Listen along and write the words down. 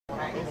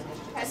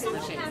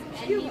someone have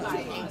any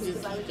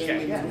bylaws?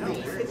 Okay.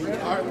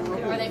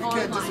 Are they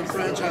online?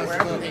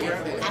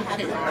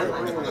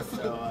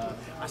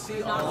 I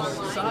see all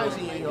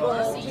sizing in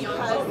your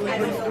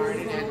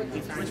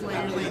which way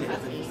you're leaning. I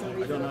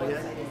don't know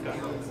yet.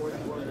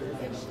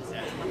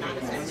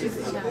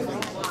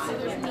 So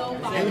there's no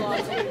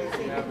bylaws.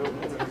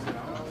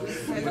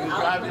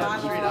 Drive down the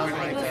street, I'll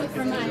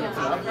For my,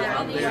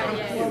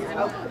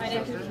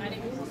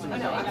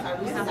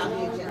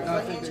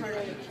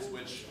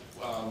 which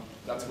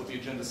that's what the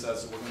agenda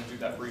says, so we're going to do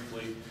that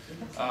briefly.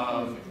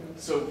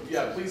 So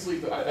yeah, please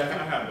leave.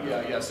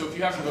 Yeah. So if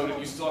you haven't voted,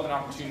 you still have an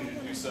opportunity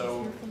to do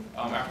so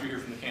after you hear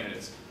from the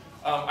candidates.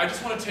 I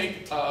just want to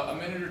take a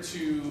minute or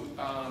two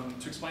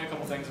to explain a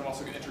couple things. I'm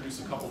also going to introduce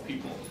a couple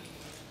people.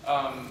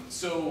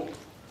 So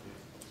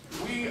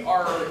we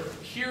are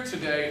here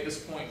today at this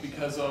point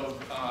because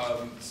of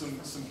some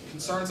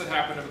concerns that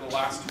happened over the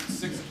last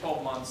 6 to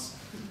 12 months,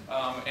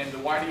 and the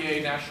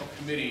YDA National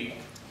Committee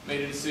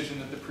made a decision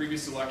that the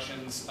previous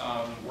elections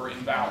were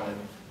invalid.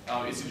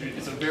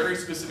 It's a very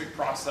specific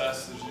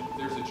process.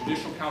 There's a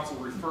judicial council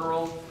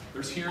referral,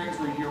 there's hearings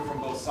where you hear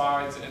from both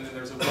sides, and then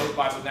there's a vote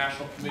by the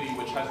National Committee,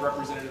 which has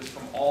representatives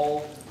from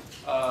all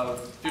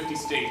 50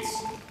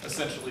 states,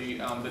 essentially,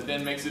 that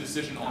then makes a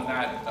decision on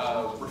that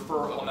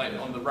referral,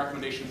 on the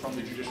recommendation from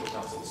the Judicial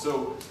Council.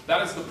 So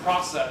that is the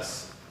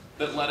process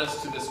that led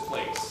us to this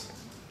place.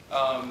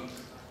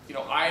 You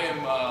know, I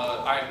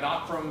am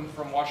not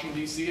from Washington,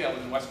 D.C. I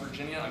live in West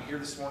Virginia. I'm here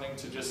this morning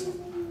to just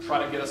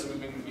try to get us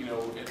moving, you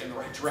know, in the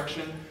right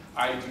direction.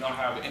 I do not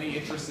have any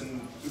interest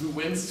in who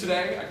wins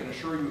today. I can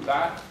assure you of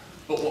that.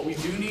 But what we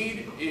do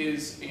need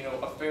is, you know,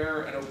 a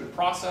fair and open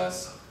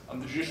process.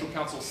 The Judicial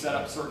Council set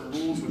up certain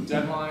rules with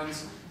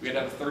deadlines. We had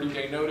to have a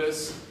 30-day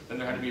notice, then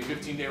there had to be a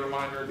 15-day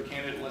reminder. The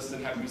candidate list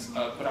then had to be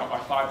put out by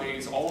 5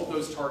 days. All of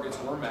those targets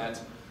were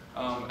met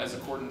as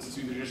accordance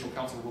to the Judicial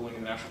Council ruling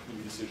and the National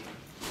Committee decision.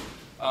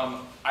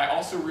 I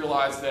also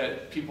realize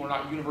that people are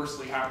not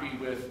universally happy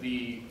with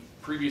the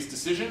previous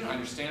decision. I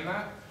understand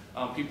that.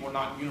 People are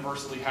not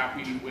universally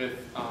happy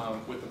with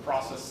the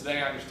process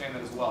today. I understand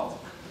that as well.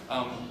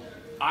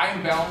 I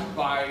am bound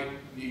by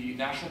the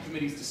National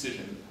Committee's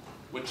decision,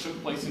 which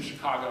took place in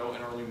Chicago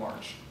in early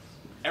March.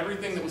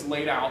 Everything that was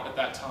laid out at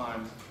that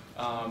time,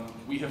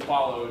 we have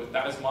followed.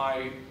 That's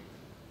my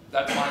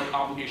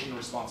obligation and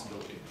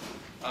responsibility.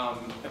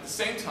 At the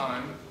same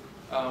time,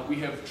 we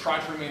have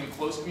tried to remain in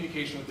close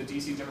communication with the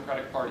DC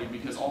Democratic Party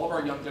because all of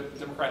our young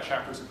Democrat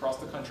chapters across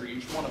the country,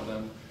 each one of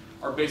them,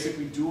 are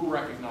basically dual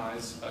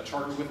recognized,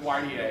 chartered with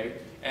YDA,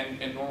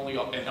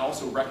 and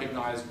also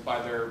recognized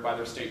by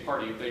their state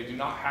party. If they do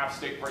not have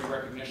state party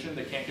recognition,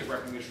 they can't get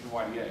recognition from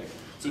YDA.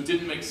 So it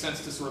didn't make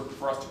sense to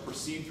for us to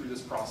proceed through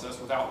this process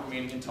without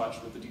remaining in touch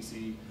with the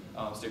DC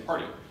state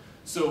party.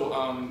 So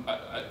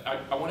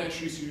I want to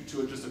introduce you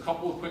to just a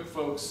couple of quick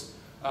folks.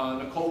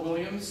 Nicole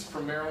Williams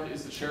from Maryland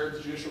is the chair of the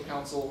Judicial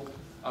Council.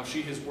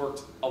 She has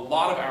worked a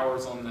lot of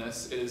hours on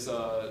this. It is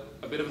a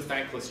bit of a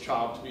thankless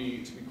job, to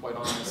be quite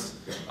honest,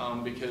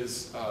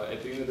 because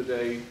at the end of the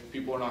day,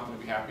 people are not going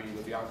to be happy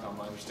with the outcome.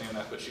 I understand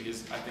that, but she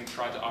has, I think,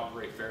 tried to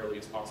operate fairly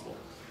as possible.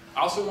 I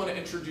also want to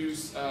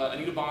introduce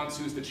Anita Bonds,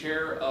 who is the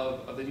chair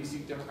of the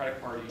DC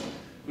Democratic Party,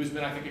 who has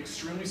been, I think,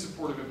 extremely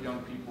supportive of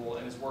young people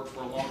and has worked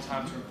for a long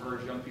time to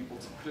encourage young people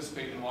to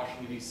participate in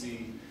Washington,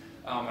 D.C.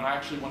 And I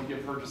actually want to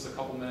give her just a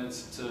couple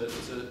minutes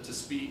to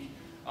speak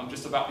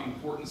just about the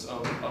importance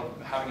of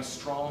having a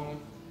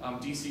strong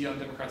DC Young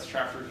Democrats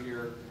chapter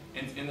here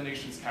in the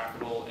nation's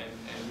capital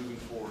and moving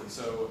forward.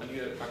 So,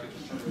 Anita, if I could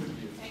just turn it over to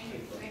you.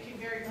 Thank you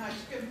very much.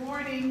 Good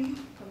morning.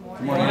 Good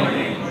morning.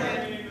 Good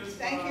morning. And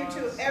thank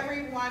you to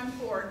everyone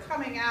for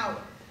coming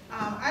out.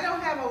 I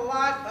don't have a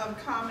lot of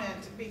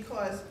comment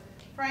because,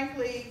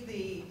 frankly,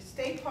 the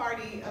state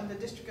party of the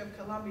District of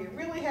Columbia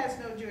really has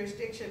no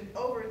jurisdiction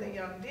over the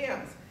Young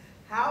Dems.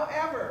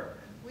 However,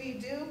 we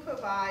do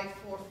provide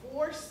for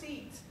 4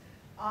 seats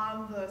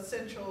on the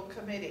Central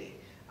Committee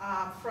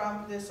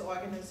from this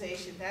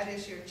organization. That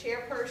is your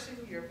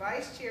chairperson, your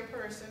vice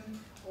chairperson,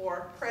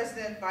 or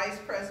president, vice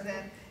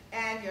president,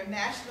 and your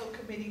national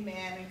committee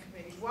man and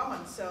committee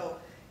woman. So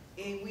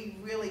we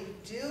really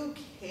do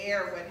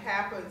care what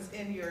happens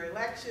in your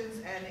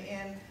elections and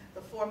in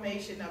the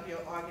formation of your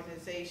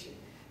organization.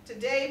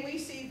 Today we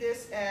see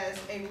this as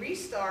a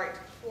restart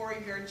for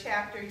your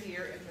chapter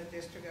here in the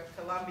District of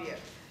Columbia.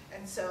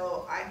 And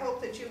so I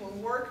hope that you will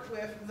work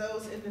with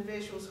those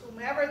individuals,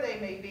 whomever they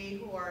may be,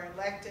 who are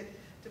elected,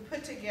 to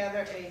put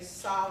together a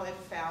solid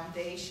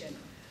foundation.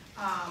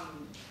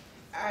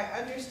 I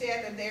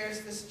understand that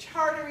there's this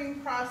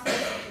chartering process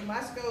that you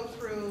must go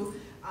through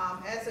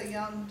as a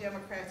Young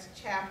Democrats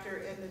chapter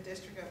in the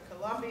District of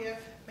Columbia.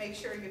 Make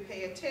sure you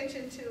pay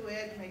attention to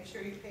it, make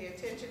sure you pay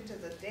attention to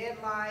the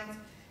deadlines,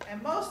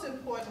 and most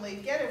importantly,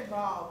 get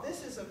involved.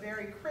 This is a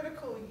very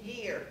critical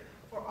year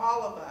for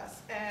all of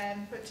us,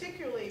 and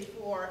particularly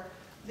for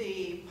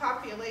the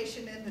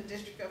population in the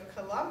District of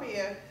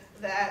Columbia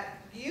that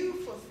you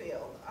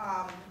fulfilled.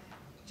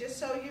 Just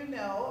so you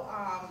know,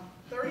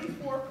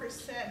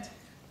 34%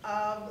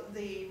 of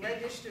the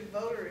registered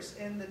voters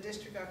in the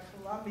District of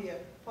Columbia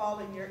fall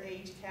in your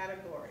age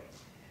category.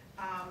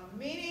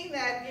 Meaning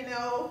that, you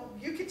know,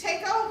 you could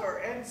take over.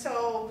 And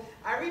so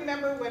I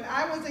remember when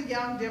I was a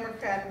young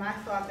Democrat and I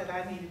thought that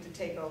I needed to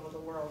take over the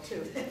world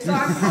too. So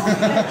I'm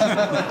hoping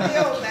that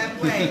you will feel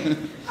that way.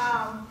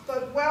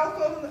 But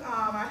welcome.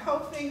 I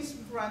hope things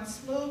run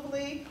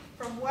smoothly.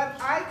 From what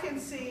I can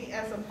see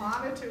as a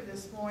monitor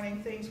this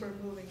morning, things were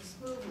moving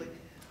smoothly.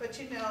 But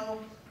you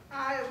know,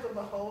 eye of the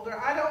beholder,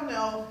 I don't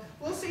know.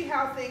 We'll see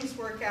how things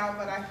work out,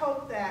 but I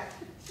hope that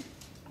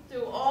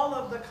through all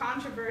of the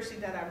controversy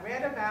that I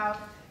read about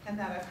and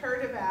that I've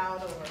heard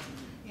about, or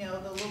you know,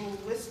 the little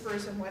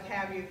whispers and what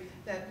have you,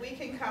 that we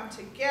can come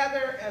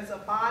together as a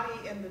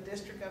body in the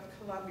District of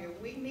Columbia.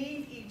 We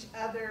need each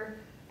other,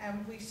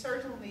 and we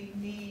certainly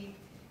need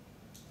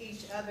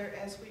each other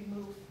as we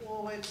move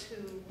forward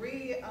to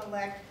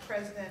re-elect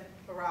President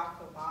Barack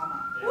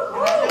Obama.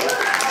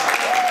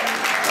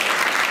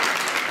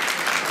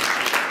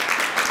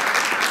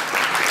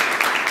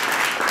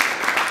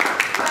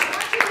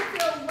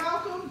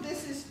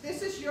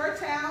 Your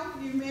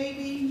town, you may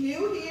be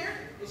new here,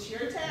 it's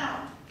your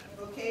town,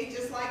 okay,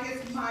 just like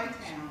it's my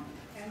town.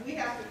 And we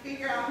have to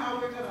figure out how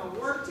we're going to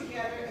work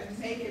together and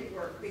make it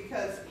work,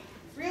 because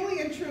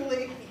really and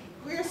truly,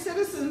 we're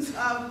citizens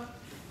of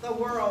the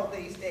world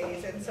these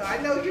days, and so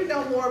I know you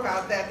know more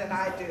about that than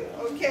I do,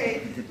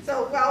 okay?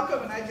 So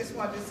welcome, and I just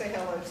wanted to say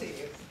hello to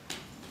you.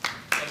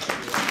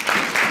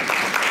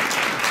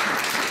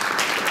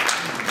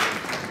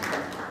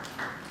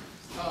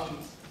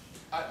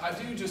 I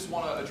do just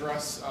want to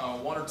address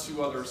one or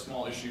two other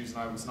small issues, and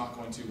I was not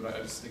going to, but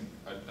I just think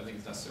I think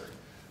it's necessary.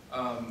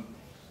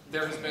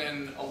 There has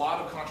been a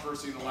lot of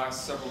controversy in the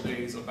last several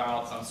days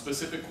about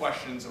specific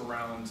questions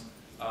around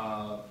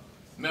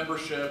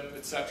membership,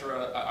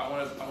 etc. I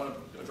want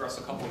to address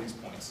a couple of these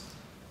points.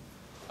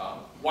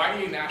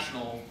 YDA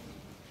National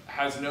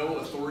has no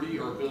authority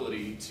or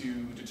ability to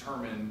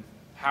determine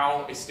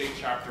how a state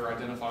chapter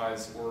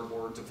identifies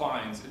or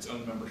defines its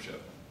own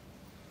membership.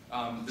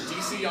 The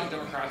DC Young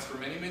Democrats for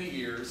many, many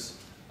years,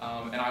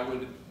 and I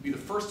would be the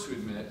first to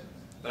admit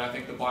that I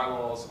think the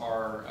bylaws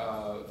are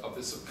of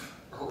this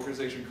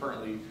organization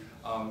currently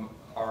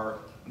are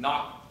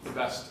not the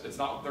best.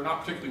 They're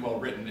not particularly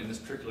well written in this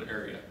particular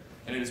area,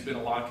 and it has been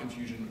a lot of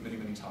confusion many,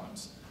 many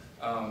times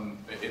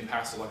in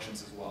past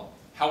elections as well.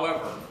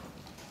 However,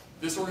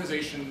 this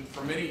organization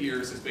for many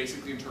years has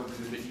basically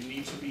interpreted that you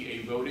need to be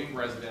a voting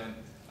resident.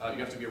 You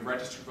have to be a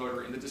registered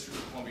voter in the District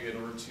of Columbia in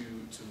order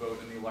to vote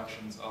in the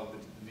elections of the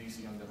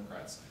DC Young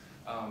Democrats.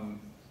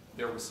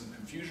 There was some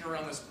confusion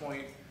around this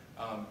point.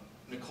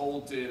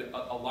 Nicole did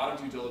a lot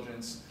of due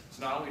diligence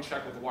to not only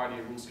check with the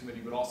YDA Rules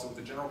Committee, but also with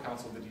the General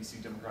Counsel of the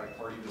DC Democratic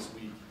Party this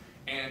week,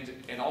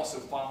 and also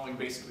following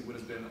basically what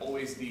has been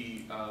always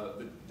the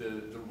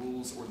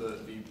rules, or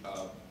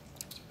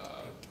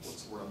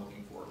what's the word I'm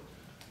looking for?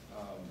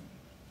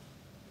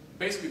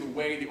 Basically, the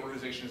way the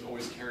organization has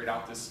always carried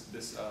out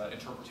this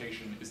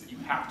interpretation is that you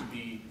have to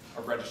be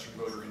a registered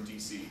voter in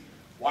DC.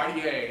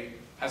 YDA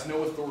has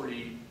no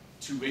authority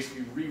to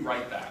basically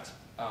rewrite that.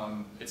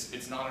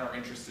 It's not in our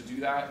interest to do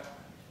that.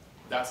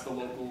 That's the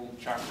local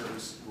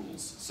chapter's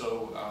rules.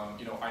 So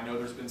you know, I know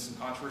there's been some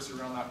controversy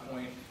around that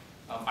point.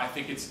 I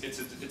think it's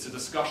a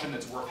discussion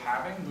that's worth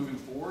having moving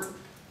forward.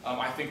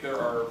 I think there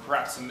are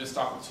perhaps some missed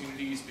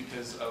opportunities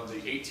because of the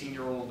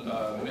 18-year-old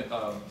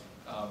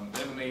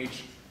minimum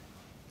age.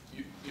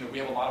 You know, we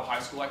have a lot of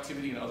high school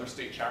activity in other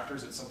state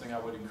chapters. It's something I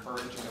would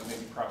encourage, you know,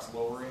 maybe perhaps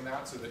lowering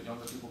that so that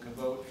younger people can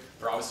vote.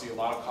 There are obviously a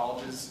lot of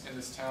colleges in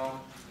this town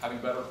having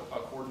better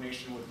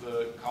coordination with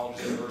the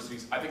colleges and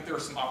universities. I think there are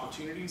some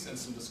opportunities and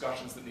some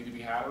discussions that need to be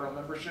had around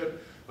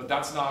membership, but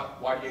that's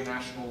not YDA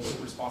National's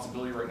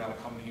responsibility right now to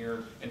come in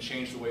here and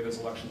change the way those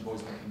elections have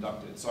always been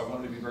conducted. So I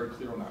wanted to be very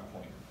clear on that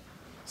point.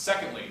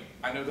 Secondly,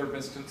 I know there have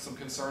been some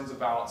concerns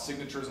about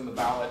signatures on the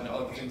ballot and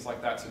other things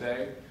like that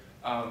today.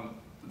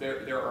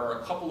 There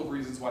are a couple of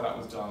reasons why that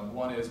was done.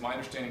 One is, my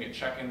understanding at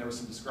check-in, there was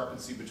some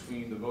discrepancy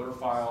between the voter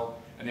file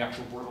and the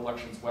actual Board of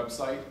Elections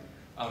website.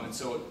 And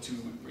so to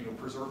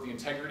preserve the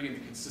integrity and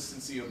the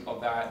consistency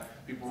of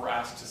that, people were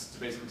asked to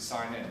basically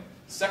sign in.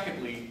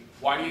 Secondly,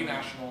 YDA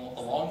National,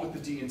 along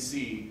with the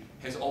DNC,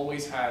 has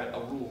always had a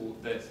rule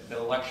that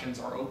elections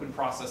are open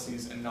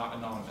processes and not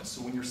anonymous.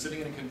 So when you're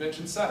sitting in a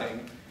convention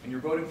setting and you're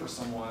voting for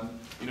someone,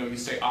 you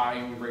say aye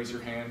and you raise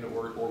your hand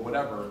or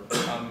whatever.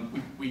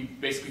 We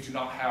basically do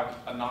not have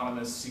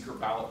anonymous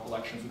secret ballot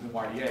elections within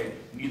YDA,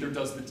 neither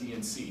does the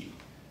DNC.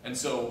 And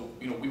so,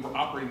 we were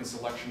operating this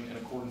election in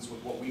accordance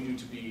with what we knew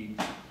to be,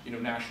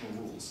 national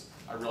rules.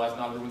 I realize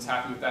not everyone's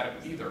happy with that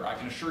either. I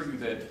can assure you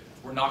that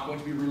we're not going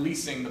to be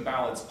releasing the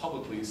ballots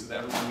publicly so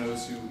that everyone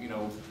knows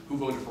who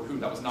voted for who.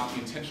 That was not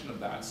the intention of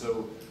that.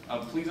 So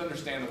please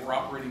understand that we're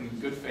operating in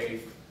good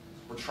faith.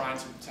 We're trying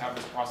to have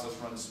this process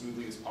run as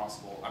smoothly as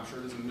possible. I'm sure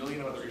there's a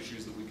million other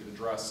issues that we could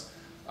address,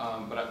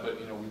 but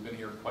we've been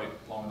here quite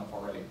long enough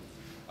already.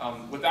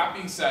 With that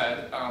being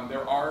said,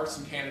 there are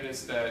some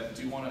candidates that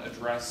do want to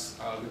address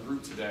the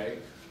group today.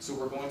 So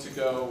we're going to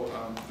go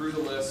through the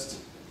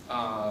list.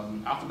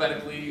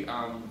 alphabetically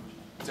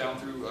down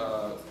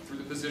through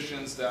the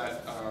positions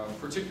that,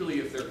 particularly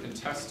if they're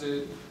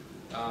contested.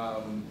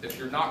 If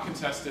you're not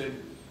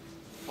contested,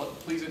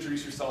 please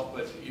introduce yourself,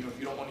 but if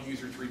you don't want to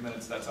use your 3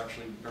 minutes, that's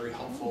actually very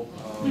helpful.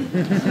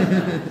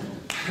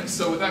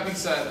 So with that being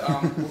said,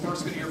 we're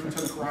first going to hear from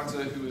Toby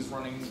Quaranta, who is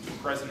running for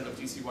president of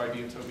DCYD.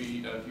 And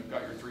Toby, if you've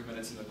got your 3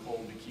 minutes, and Nicole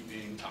will be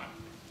keeping time.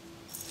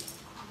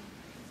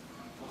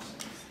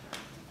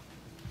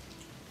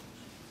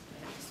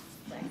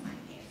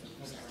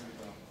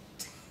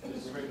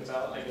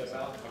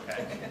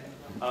 Okay.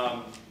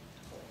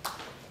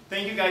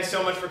 Thank you guys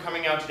so much for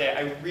coming out today.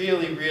 I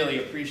really, really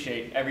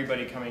appreciate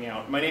everybody coming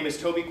out. My name is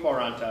Toby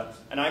Quaranta,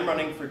 and I'm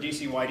running for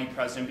DCYD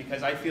president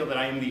because I feel that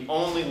I am the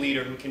only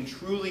leader who can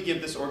truly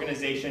give this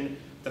organization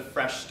the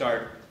fresh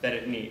start that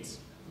it needs.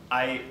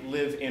 I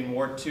live in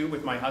Ward 2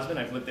 with my husband.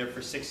 I've lived there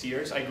for 6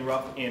 years. I grew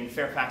up in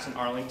Fairfax and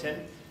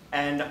Arlington,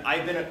 and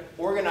I've been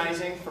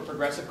organizing for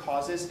progressive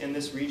causes in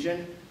this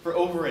region for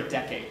over a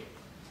decade.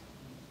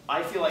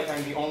 I feel like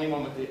I'm the only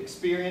one with the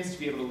experience to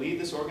be able to lead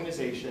this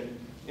organization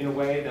in a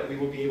way that we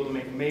will be able to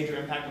make a major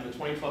impact on the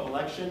 2012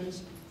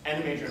 elections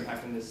and a major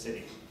impact in this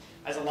city.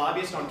 As a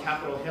lobbyist on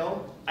Capitol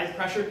Hill, I've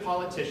pressured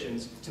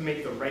politicians to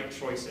make the right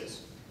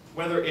choices.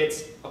 Whether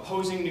it's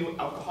opposing new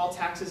alcohol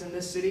taxes in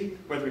this city,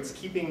 whether it's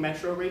keeping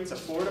metro rates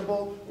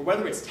affordable, or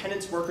whether it's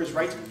tenants' workers'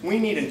 rights, we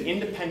need an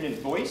independent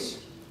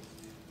voice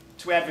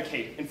to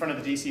advocate in front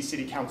of the DC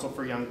City Council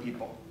for young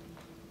people.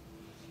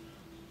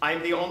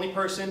 I'm the only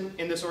person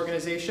in this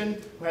organization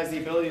who has the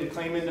ability to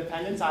claim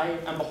independence. I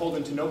am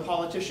beholden to no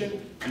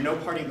politician and no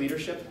party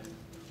leadership.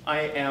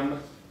 I am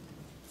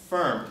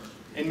firm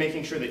in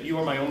making sure that you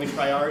are my only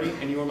priority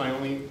and you are my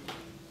only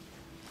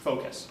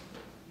focus.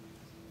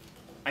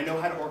 I know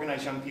how to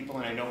organize young people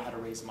and I know how to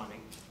raise money.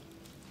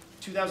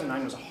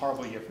 2009 was a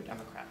horrible year for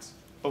Democrats,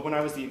 but when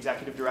I was the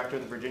executive director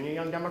of the Virginia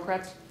Young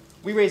Democrats,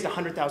 we raised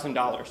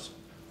 $100,000.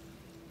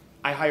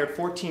 I hired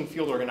 14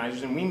 field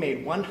organizers and we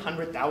made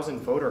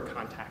 100,000 voter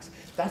contacts.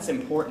 That's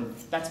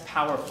important, that's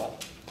powerful.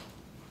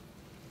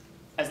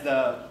 As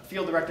the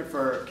field director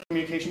for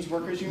Communications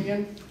Workers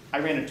Union,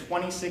 I ran a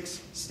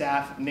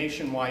 26-staff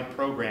nationwide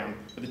program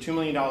with a $2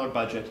 million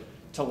budget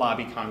to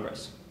lobby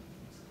Congress.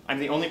 I'm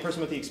the only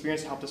person with the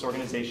experience to help this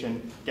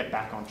organization get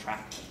back on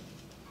track.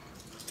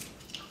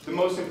 The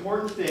most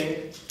important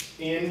thing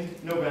in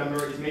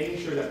November is making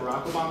sure that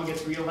Barack Obama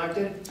gets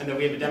reelected and that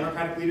we have a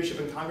Democratic leadership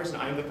in Congress,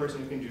 and I am the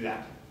person who can do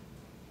that.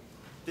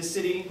 This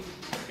city,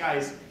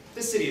 guys,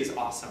 this city is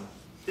awesome.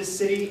 This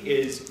city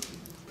is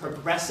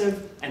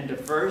progressive and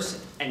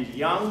diverse and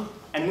young,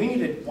 and we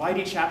need a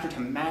YD chapter to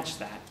match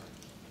that.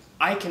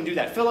 I can do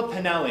that. Philip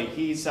Pinelli,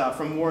 he's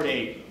from Ward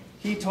 8.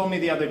 He told me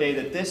the other day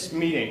that this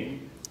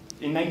meeting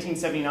in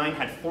 1979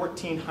 had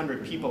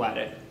 1,400 people at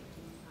it.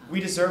 We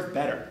deserve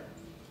better.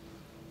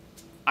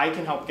 I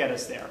can help get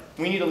us there.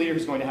 We need a leader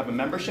who's going to have a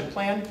membership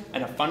plan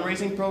and a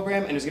fundraising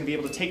program and is going to be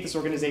able to take this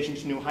organization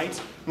to new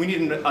heights. We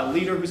need a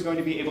leader who's going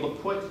to be able to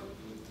put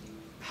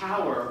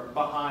power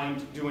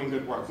behind doing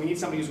good work. We need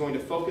somebody who's going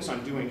to focus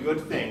on doing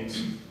good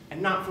things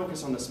and not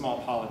focus on the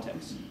small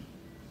politics.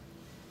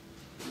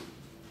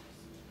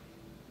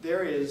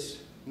 There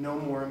is no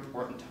more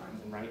important time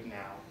than right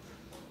now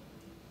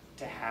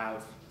to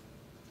have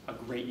a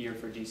great year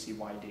for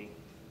DCYD.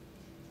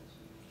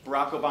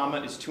 Barack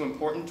Obama is too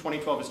important,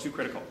 2012 is too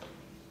critical.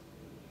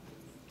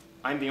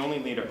 I'm the only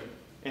leader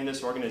in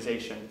this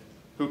organization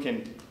who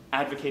can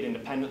advocate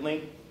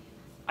independently.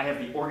 I have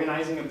the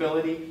organizing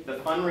ability, the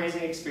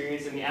fundraising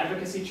experience, and the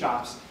advocacy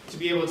chops to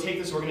be able to take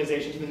this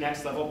organization to the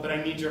next level, but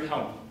I need your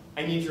help.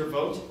 I need your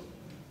vote.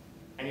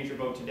 I need your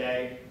vote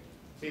today.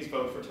 Please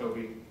vote for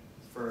Toby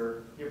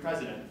for your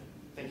president.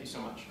 Thank you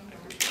so much.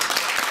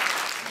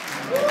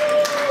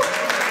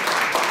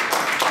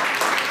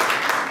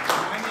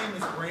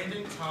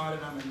 Todd,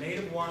 and I'm a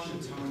native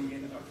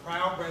Washingtonian, a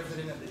proud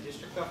resident of the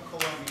District of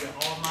Columbia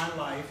all my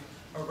life,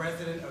 a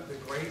resident of the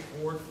great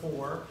Ward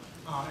 4,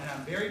 and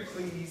I'm very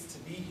pleased to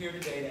be here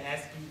today to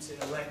ask you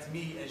to elect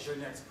me as your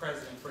next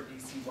president for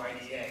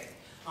DCYDA.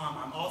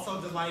 I'm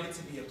also delighted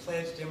to be a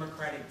pledged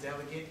Democratic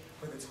delegate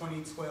for the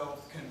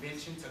 2012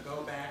 convention to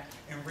go back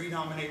and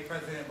renominate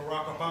President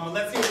Barack Obama.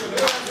 Let's hear it for the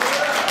president.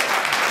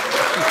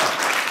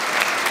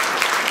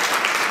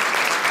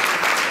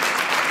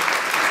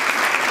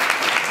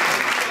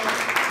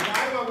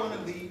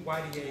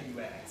 YDA,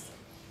 you ask.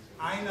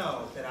 I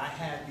know that I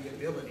have the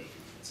ability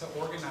to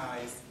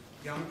organize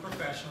young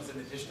professionals in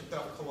the District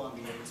of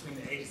Columbia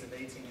between the ages of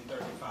 18 and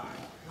 35.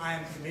 I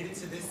am committed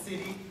to this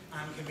city.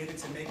 I'm committed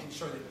to making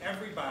sure that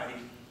everybody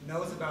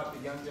knows about the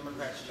Young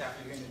Democrats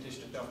chapter here in the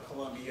District of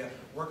Columbia,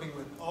 working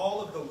with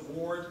all of the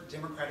ward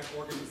Democratic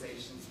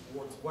organizations,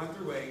 wards 1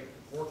 through 8,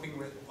 working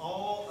with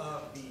all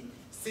of the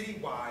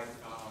citywide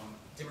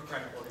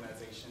Democratic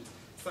organizations.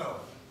 So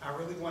I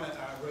would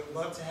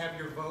love to have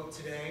your vote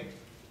today.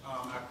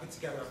 I put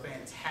together a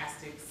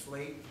fantastic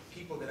slate.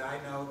 People that I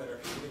know that are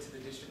committed to the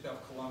District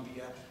of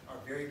Columbia are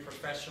very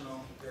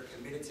professional. They're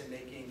committed to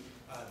making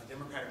the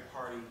Democratic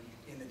Party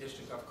in the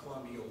District of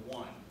Columbia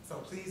one. So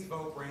please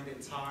vote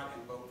Brandon Todd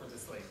and vote for the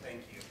slate.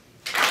 Thank you.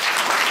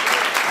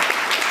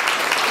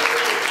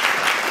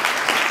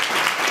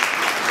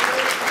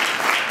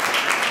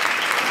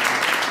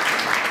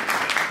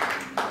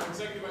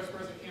 Executive Vice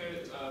President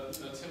candidate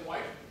Tim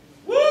White.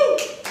 Woo!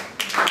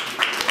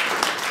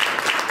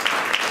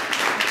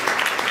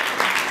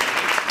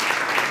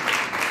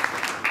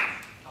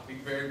 I'll be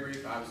very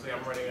brief. Obviously,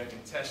 I'm running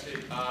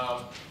uncontested.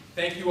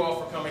 Thank you all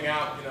for coming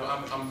out. You know,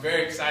 I'm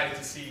very excited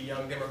to see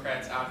young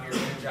Democrats out here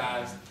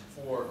energized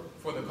for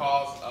the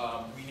cause.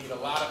 We need a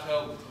lot of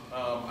help.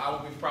 I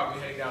will be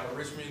probably heading down to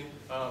Richmond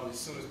as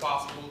soon as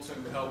possible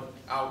to help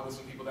out with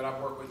some people that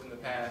I've worked with in the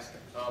past,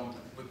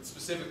 but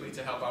specifically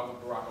to help out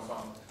with Barack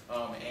Obama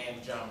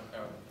and John.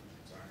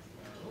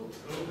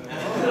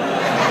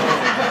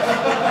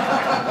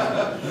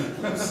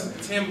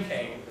 Tim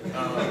came.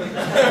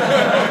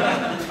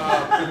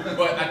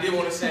 But I did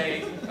want to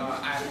say,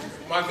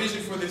 my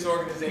vision for this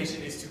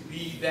organization is to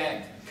be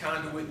that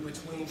conduit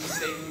between the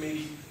state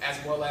committee as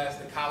well as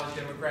the College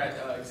Democrat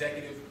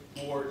Executive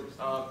Board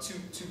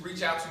to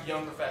reach out to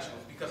young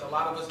professionals, because a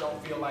lot of us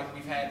don't feel like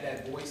we've had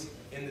that voice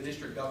in the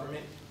district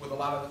government with a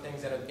lot of the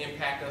things that have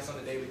impacted us on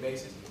a daily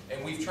basis.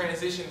 And we've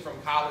transitioned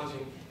from college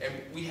and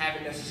we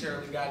haven't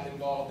necessarily gotten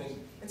involved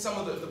in some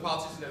of the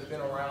politicians that have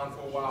been around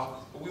for a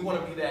while. But we want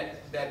to be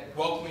that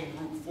welcoming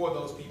group for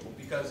those people,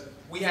 because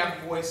we have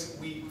a voice.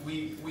 We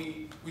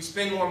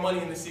spend more money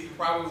in the city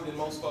probably than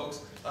most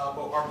folks,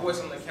 but our voice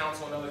on the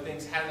council and other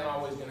things hasn't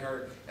always been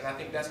heard. And I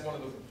think that's one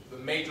of the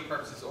major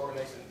purposes the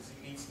organization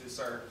needs to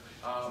serve.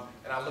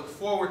 And I look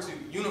forward to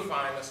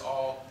unifying us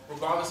all,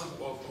 regardless of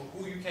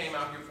who you came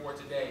out here for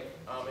today,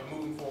 and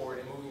moving forward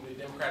and moving the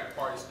Democratic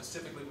Party,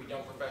 specifically with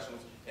young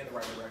professionals, in the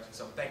right direction.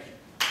 So thank you.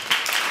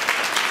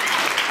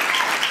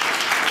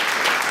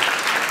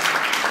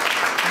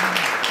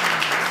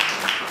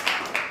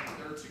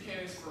 There are two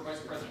candidates for Vice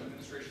President of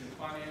Administration and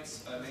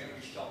Finance.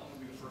 Naomi Shelton will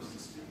be the first to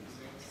speak.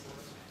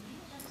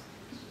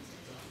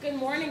 Good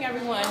morning,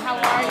 everyone. How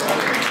are you?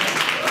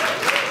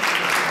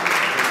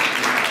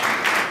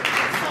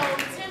 So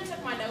Tim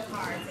took my note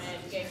cards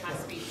and gave my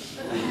speech.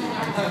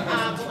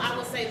 Well, I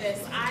will say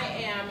this: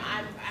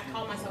 I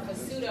call myself a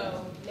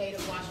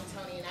pseudo-native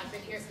Washingtonian. I've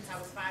been here since I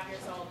was 5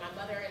 years old. My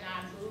mother and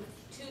I moved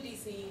to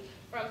D.C.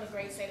 from the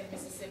great state of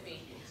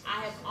Mississippi.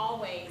 I have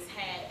always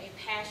had a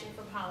passion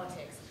for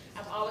politics.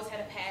 I've always had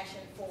a passion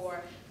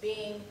for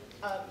being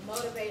a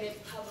motivated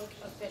public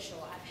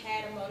official. I've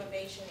had a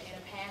motivation and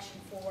a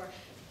passion for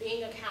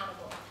being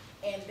accountable,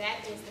 and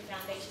that is the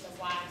foundation of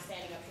why I'm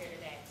standing up here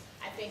today.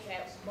 I think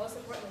that most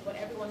importantly, what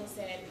everyone has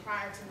said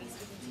prior to me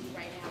speaking to you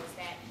right now is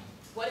that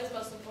what is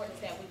most important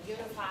is that we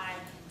unify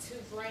to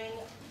bring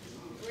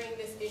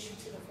this issue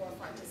to the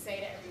forefront, to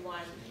say to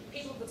everyone,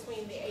 people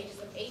between the ages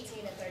of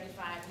 18 and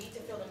 35 need to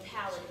feel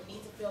empowered, and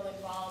need to feel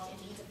involved, and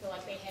need to feel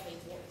like they have a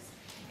voice.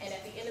 And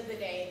at the end of the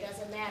day, it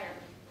doesn't matter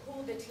who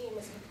the team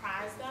is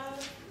comprised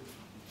of,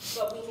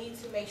 but we need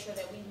to make sure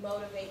that we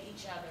motivate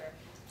each other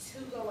to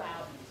go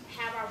out,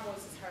 have our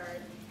voices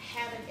heard,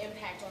 have an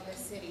impact on this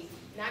city,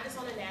 not just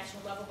on a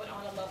national level, but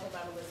on a local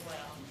level as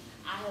well.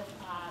 I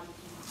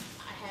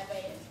have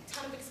a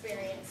ton of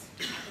experience.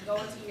 I can go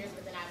into years,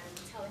 but then I would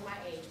be telling my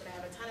age, but I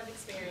have a ton of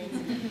experience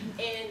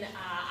in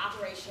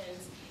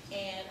operations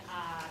and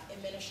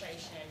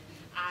administration.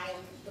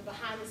 I'm the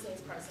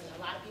behind-the-scenes person.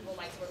 A lot of people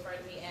like to refer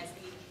to me as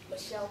the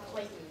Michelle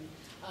Clayton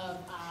of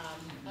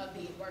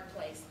the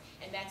workplace.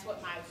 And that's what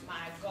my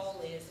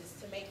goal is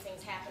to make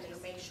things happen and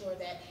make sure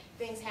that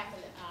things happen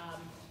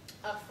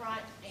up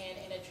front and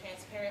in a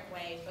transparent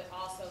way, but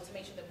also to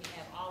make sure that we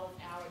have all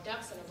of our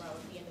ducks in a row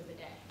at the end of the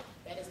day.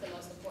 That is the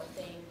most important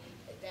thing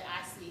that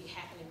I see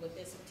happening with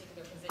this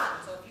particular position.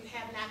 So if you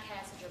have not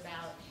cast your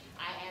ballot,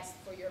 I ask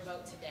for your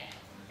vote today.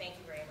 Thank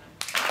you very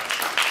much.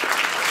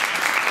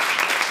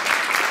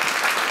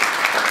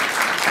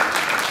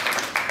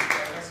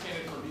 Next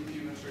candidate for VP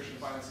Administration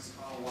and Finance is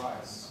Connell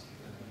Wise.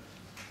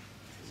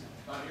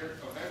 Not here?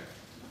 Okay.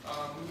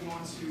 Moving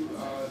on to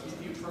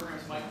VP of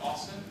Programs, Mike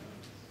Austin.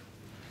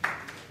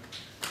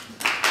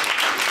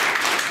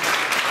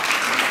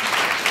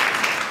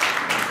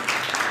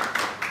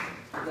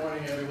 Good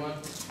morning, everyone.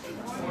 Good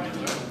morning.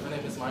 My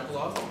name is Michael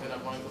Austin, and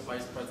I'm running for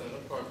Vice President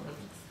of Programs.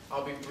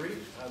 I'll be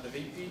brief. The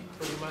VP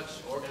pretty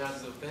much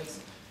organizes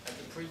events at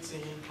the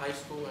preteen, high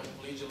school, and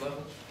collegiate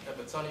level at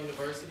a ton of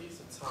universities,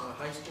 a ton of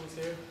high schools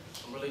here.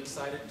 I'm really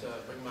excited to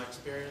bring my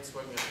experience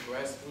working at the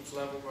grassroots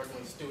level, working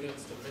with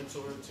students to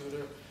mentor,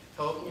 tutor,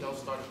 help,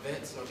 start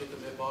events, get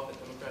them involved in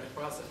the democratic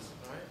process.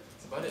 All right,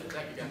 that's about it.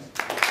 Thank you, guys.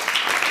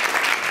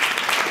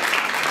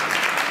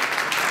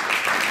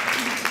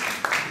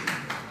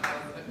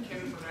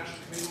 Candidate for National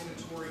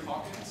Committee, Tori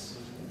Hawkins.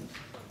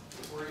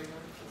 Tori.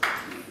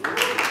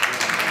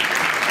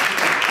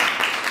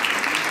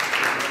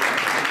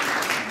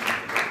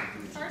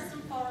 First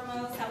and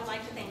foremost, I would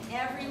like to thank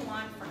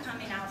everyone for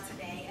coming out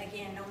today.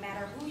 Again, no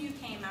matter who you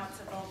came out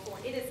to vote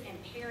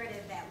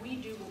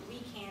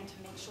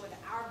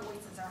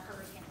are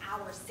heard in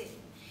our city.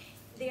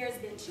 There's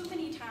been too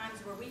many times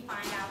where we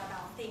find out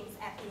about things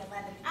at the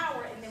 11th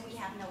hour and then we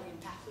have no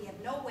impact. We have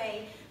no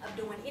way of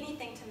doing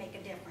anything to make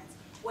a difference.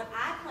 What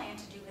I plan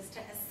to do is to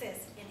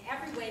assist in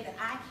every way that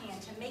I can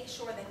to make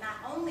sure that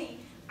not only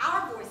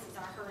our voices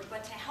are heard,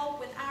 but to help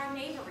with our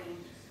neighboring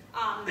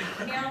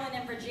Maryland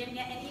and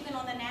Virginia, and even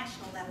on the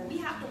national level. We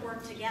have to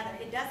work together.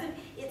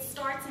 It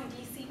starts in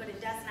DC, but it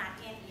does not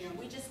end here.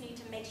 We just need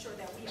to make sure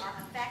that we are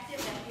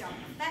effective, that we are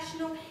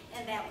professional,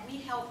 and that we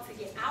help to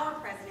get our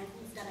president,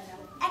 who's done an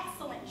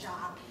excellent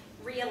job,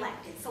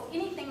 reelected. So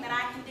anything that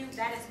I can do,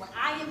 that is what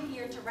I am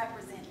here to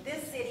represent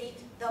this city,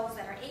 those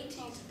that are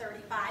 18 to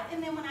 35,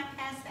 and then when I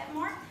pass that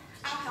mark,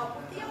 I'll help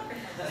with the other.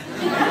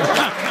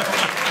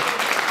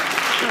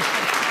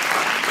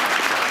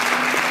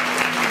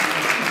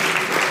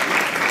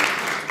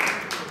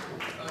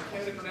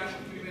 Candidate for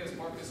National Committee Man is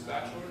Marcus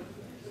Batchelor.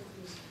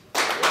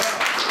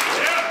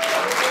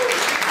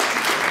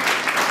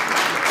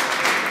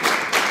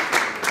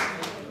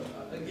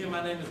 Again,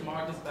 my name is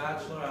Marcus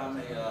Batchelor. I'm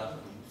a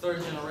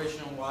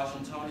third-generation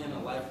Washingtonian, a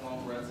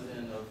lifelong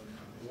resident of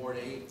Ward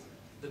 8,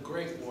 the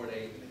great Ward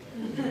 8.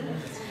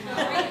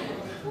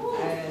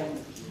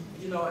 And,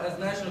 you know, as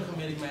National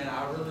Committee Man,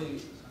 I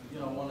really,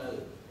 want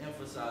to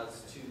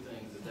emphasize two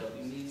things: that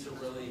we need to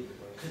really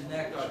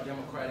connect our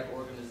democratic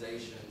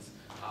organizations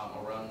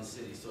around the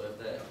city. So if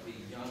that be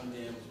young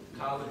Dems with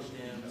college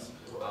Dems,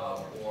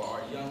 or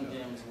our young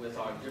Dems with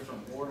our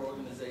different board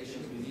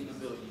organizations, we need to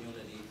build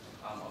unity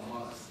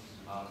amongst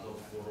those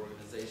board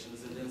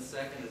organizations. And then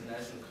second, as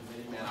National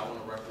Committee Man, I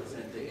want to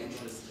represent the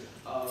interests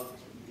of,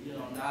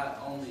 not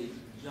only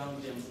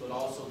young Dems, but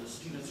also the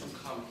students who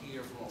come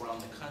here from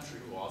around the country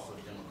who are also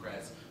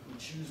Democrats, who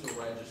choose to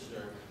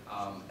register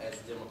as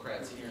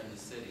Democrats here in the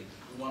city.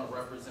 We want to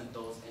represent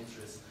those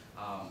interests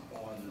on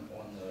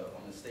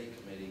the state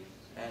committee.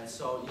 And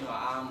so,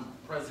 I'm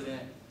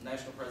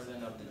national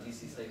president of the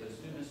DC State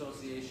Student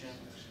Association.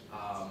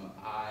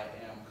 I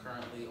am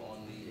currently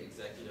on the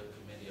executive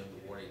committee of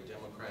the Ward 8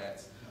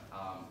 Democrats.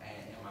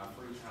 And in my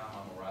free time,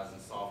 I'm a rising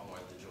sophomore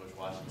at the George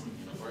Washington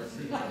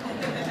University.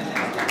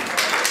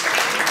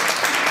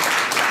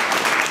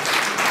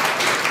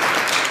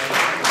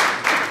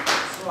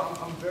 So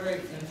I'm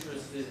very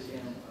interested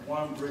in,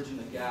 one, bridging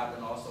the gap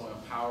and also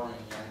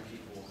empowering young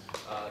people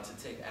to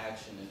take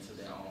action into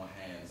their own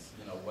hands,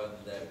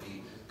 whether that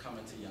be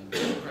coming to Young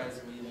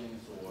Democrats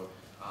meetings or,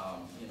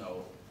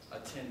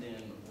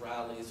 attending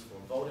rallies for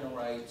voting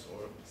rights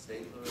or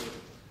statehood.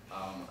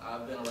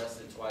 I've been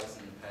arrested twice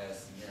in the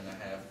past year and a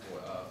half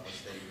for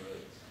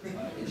statehood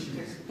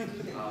issues.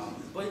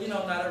 But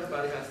not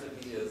everybody has to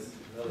be as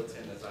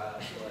militant as I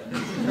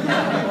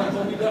am.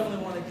 But we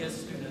definitely want to get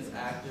students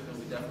active, and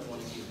we definitely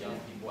want to keep young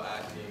people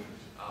active.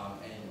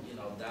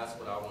 And that's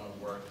what I want to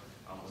work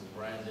with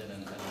Brandon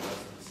and the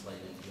rest of the slate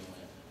in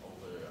doing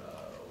over the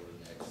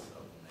next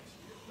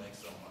year. Thanks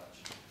so much.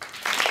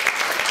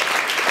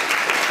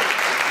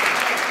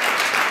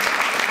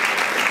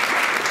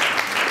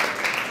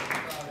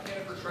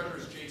 Candidate for Treasurer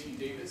is J.T.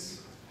 Davis.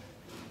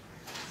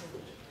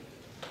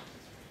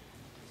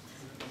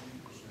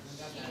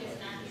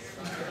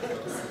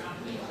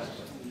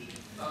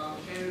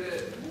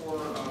 Candidate for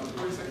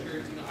Recording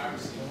Secretary Dina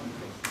Iverson.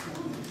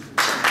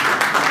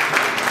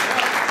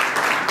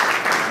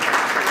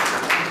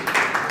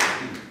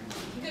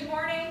 Good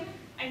morning.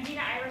 I'm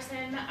Dina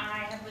Iverson.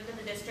 I have lived in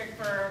the district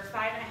for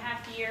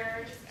 5.5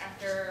 years.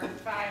 After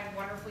 5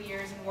 wonderful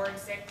years in Ward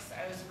 6,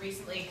 I was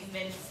recently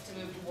convinced to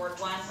move to Ward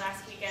 1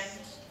 last weekend.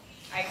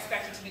 I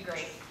expect it to be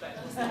great, but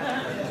we'll see.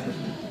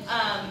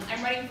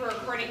 I'm running for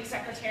recording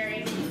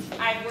secretary.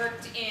 I've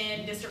worked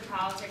in district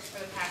politics for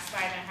the past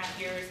 5.5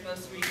 years,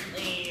 most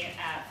recently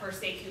for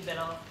State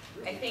Biddle.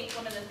 I think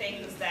one of the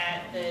things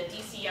that the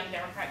DC Young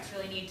Democrats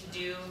really need to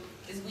do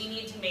is we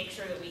need to make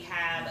sure that we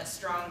have a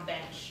strong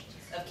bench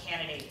of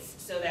candidates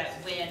so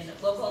that when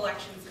local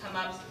elections come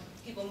up,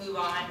 people move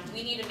on.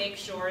 We need to make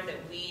sure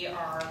that we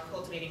are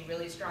cultivating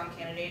really strong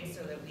candidates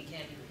so that we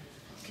can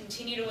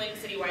continue to win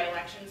citywide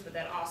elections, but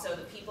that also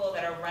the people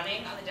that are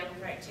running on the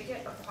Democratic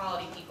ticket are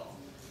quality people.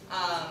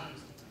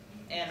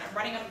 And I'm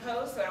running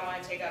unopposed, so I don't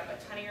want to take up a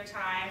ton of your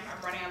time.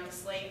 I'm running on the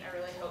slate. I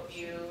really hope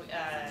you,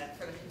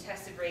 for the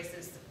contested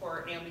races,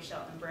 support Naomi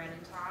Shelton,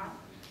 Brandon Todd.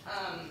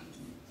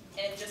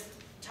 And just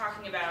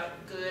talking about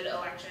good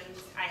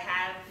elections, I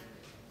have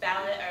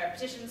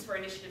petitions for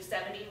Initiative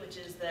 70, which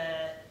is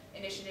the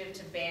initiative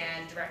to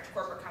ban direct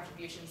corporate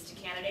contributions to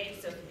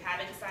candidates. So if you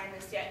haven't signed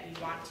this yet and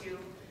you want to,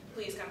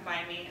 please come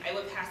find me. I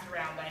would pass it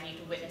around, but I need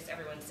to witness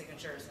everyone's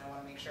signatures, and I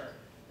want to make sure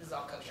this is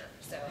all kosher.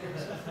 So,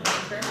 thank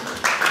you very much.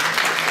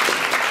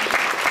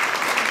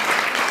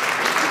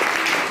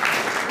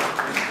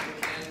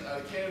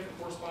 And candidate for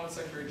Correspondence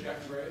Secretary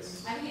Jackie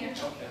Reyes. I'm here.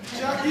 Okay.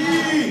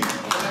 Jackie!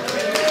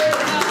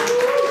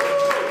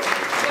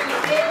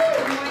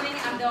 Good morning.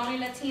 I'm the only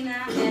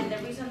Latina, and the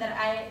reason that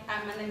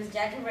my name is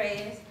Jackie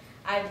Reyes.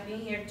 I've been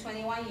here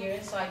 21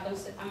 years, so I'm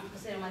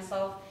consider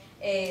myself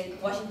a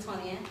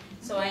Washingtonian.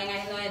 So I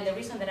know, and the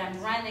reason that I'm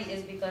running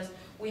is because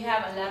we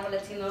have a lot of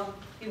Latino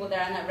people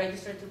that are not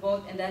registered to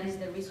vote, and that is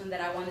the reason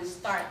that I want to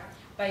start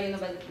by,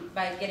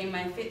 by getting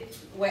my feet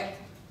wet,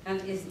 and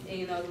is,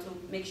 to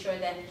make sure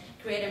that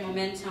create a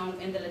momentum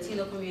in the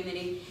Latino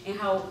community and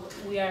how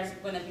we are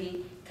going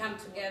to come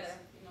together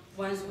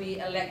once we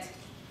elect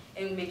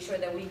and make sure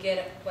that we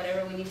get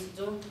whatever we need to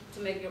do to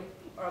make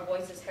our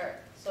voices heard.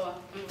 So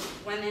I'm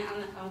running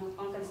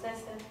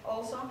uncontested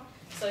also.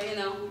 So,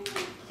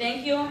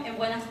 thank you and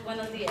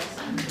buenos dias.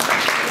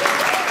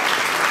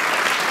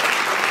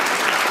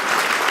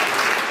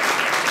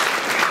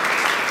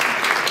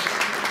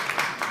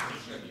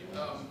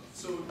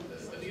 So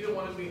Anita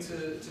wanted me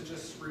to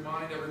just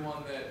remind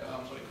everyone that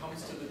when it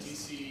comes to the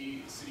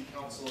DC City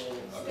Council,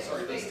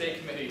 the State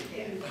Committee,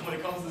 when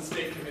it comes to the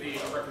State Committee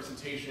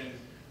representation,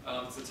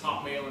 it's the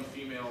top male and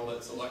female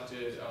that's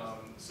elected,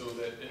 so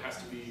that it has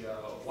to be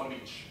one of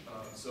each.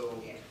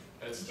 So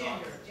it's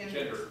not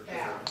gender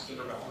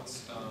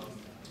balance.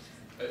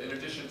 In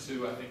addition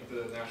to, I think,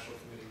 the National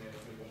Committee man,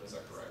 is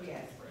that correct?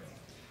 Yes.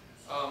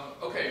 Right.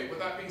 Okay, with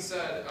that being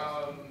said,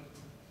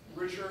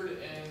 Richard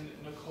and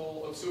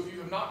Nicole, so if you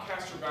have not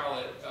cast your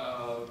ballot,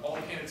 all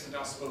the candidates have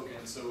now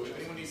spoken, so if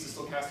anyone needs to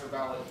still cast their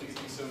ballot, please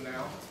do so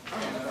now. I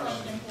have a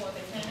question for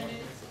the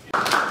candidates.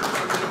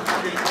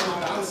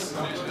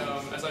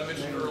 And, as I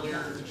mentioned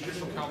earlier, the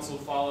Judicial Council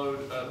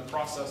followed the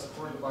process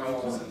according to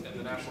bylaws and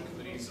the National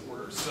Committee's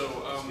orders. So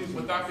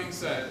with that being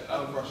said,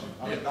 are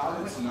the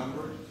ballots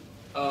numbered?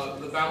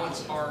 The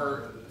ballots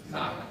are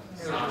not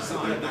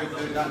signed.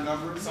 They're not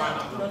numbered? Signed,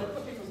 not numbered.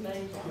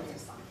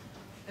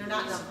 They're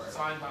not numbered.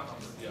 Signed, not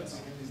numbered, yes.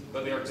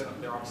 But they're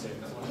obviously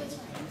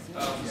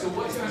so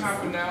what's going to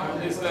happen now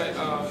is that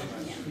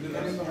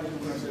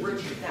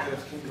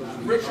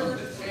Richard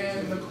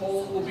and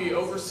Nicole will be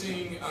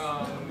overseeing,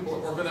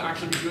 or going to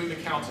actually be doing the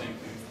counting.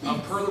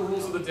 Per the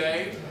rules of the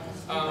day,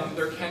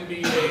 there can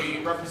be a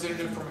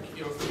representative from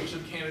each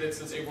of the candidates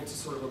that's able to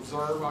sort of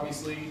observe,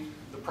 obviously,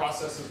 the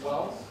process as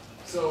well.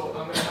 So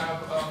I'm going to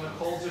have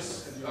Nicole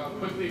just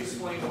quickly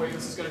explain the way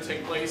this is going to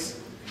take place.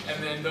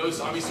 And then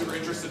those obviously who are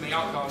interested in the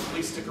outcome,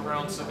 please stick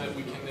around so that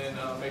we can then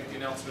make the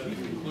announcement at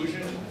the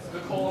conclusion.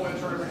 Nicole, I'm going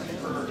to turn it over to you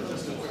for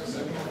just a quick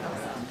second.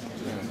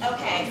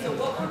 Okay, so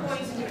what we're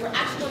going to do, we're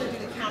actually going to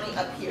do the counting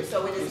up here.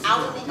 So it is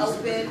out in the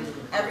open.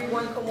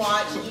 Everyone can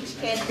watch. Each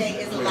candidate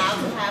is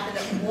allowed to have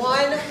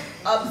one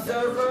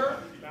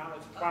observer.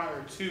 Ballots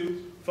prior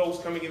to folks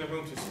coming in the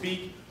room to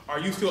speak. Are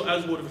you still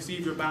eligible to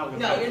receive your ballot?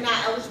 No, you're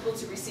not eligible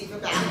to receive a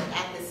ballot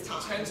at this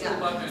time. 10 to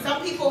 11.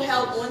 Some people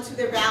held onto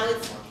their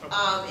ballots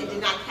and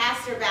did not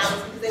cast their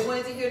ballots because they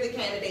wanted to hear the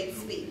candidate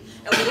speak.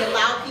 And we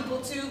allow people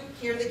to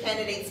hear the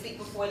candidate speak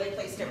before they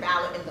place their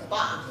ballot in the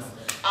box.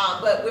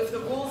 But with the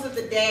rules of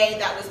the day,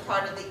 that was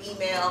part of the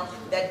email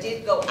that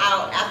did go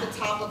out. At the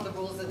top of the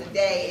rules of the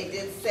day, it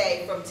did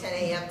say from 10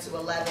 a.m. to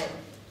 11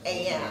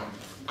 a.m.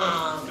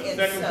 The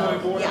second point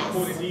of order,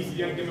 according to DC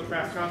Young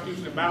Democrats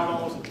Constitution and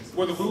bylaws,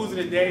 were the rules of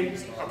the day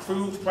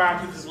approved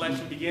prior to this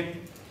election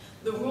beginning?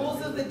 The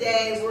rules of the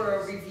day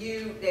were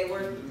reviewed. They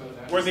were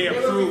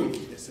approved?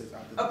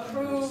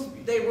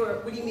 Approved. They were.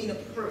 What do you mean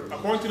approved?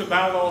 According to the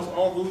bylaws,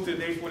 all rules of the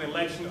day for an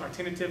election are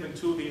tentative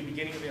until the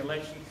beginning of the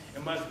election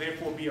and must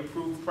therefore be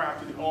approved prior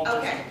to all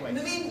taking place.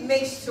 Let me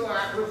make sure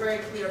we're very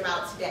clear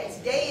about today.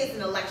 Today is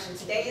an election.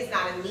 Today is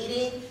not a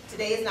meeting.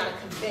 Today is not a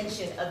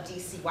convention of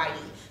DCYD.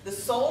 The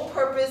sole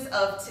purpose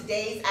of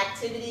today's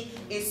activity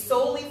is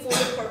solely for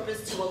the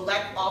purpose to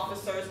elect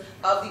officers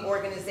of the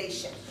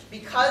organization.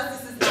 Because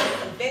this is not a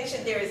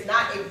convention, there is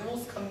not a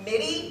rules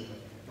committee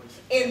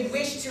in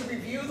which to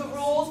review the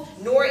rules,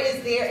 nor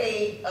is there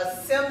a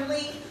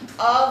assembly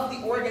of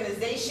the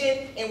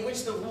organization in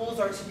which the rules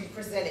are to be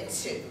presented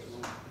to.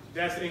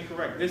 That's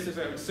incorrect. This is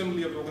an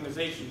assembly of the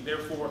organization.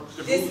 Therefore,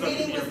 the This rules are to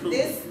meeting be was approved.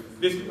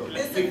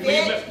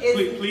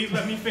 Please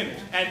let me finish.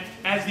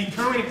 As the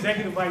current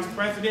executive vice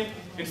president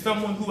and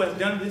someone who has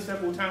done this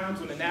several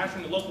times on the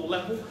national and local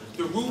level,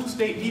 the rules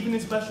state, even in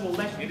special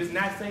election, it does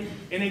not say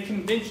in a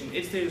convention.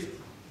 It says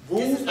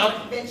rules of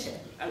convention.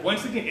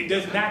 Once again, it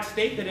does not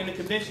state that in a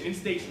convention. It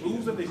states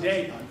rules of the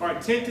day are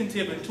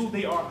tentative until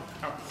they are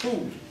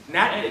approved.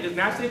 It does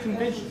not say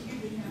convention.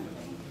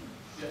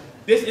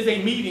 This is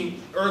a meeting,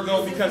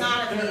 ergo, because there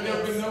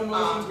have been no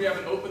motions. We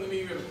haven't opened the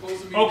meeting. We haven't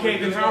closed the meeting. Okay,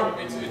 then how?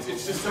 It's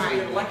just simply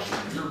an election.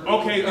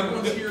 Okay,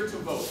 everyone's here to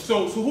vote.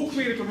 So who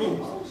created the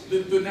rules?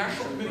 The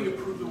National Committee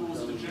approved the rules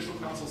that the Judicial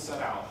Council set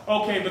out.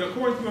 Okay, but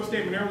according to your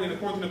statement earlier, and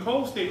according to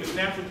Nicole's statement, the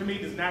National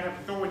Committee does not have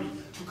authority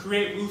to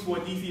create rules for a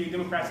DCA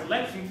Democrats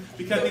election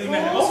because they do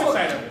not have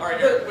oversight of it. All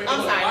right, wait,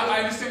 I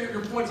understand that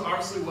your point is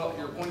obviously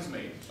your point is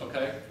made.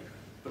 Okay,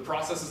 the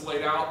process is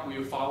laid out. We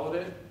have followed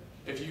it.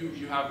 If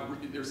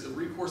there's a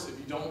recourse if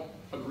you don't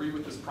agree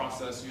with this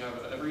process, you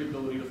have every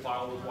ability to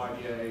file with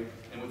YDA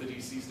and with the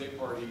DC State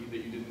Party that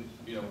you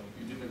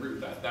didn't agree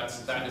with that.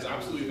 That is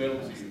absolutely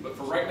available to you. But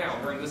for right now,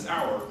 during this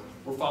hour,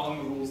 we're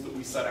following the rules that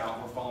we set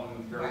out. We're following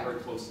them very, very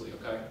closely.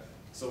 Okay,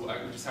 so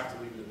we just have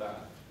to leave it at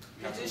that.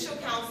 The Judicial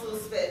Council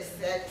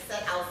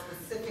set out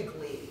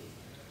specifically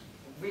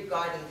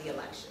regarding the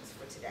elections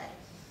for today.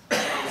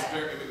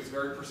 It was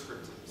very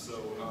prescriptive. So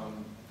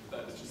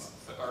That is just,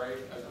 all right,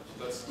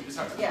 we just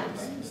have to. Yeah.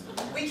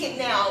 We can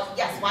now,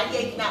 yes,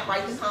 YDA cannot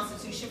write the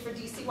Constitution for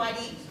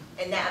DCYD,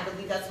 and that, I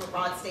believe that's what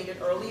Rod stated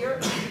earlier.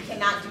 We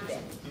cannot do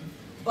that.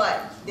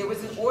 But there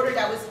was an order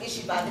that was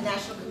issued by the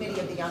National Committee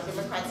of the Young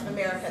Democrats of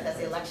America that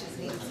the elections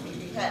needed to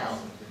be held,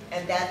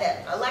 and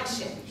that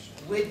election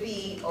would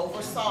be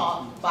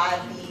oversaw by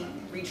the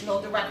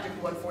regional director,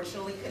 who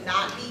unfortunately could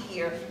not be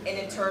here, and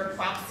in turn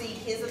proxied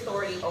his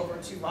authority over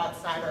to Rod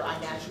Snyder, our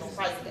national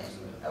president,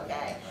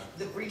 okay?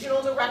 The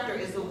regional director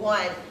is the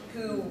one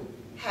who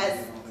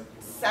has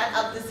set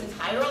up this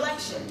entire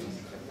election,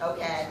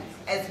 okay,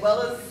 as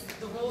well as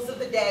the rules of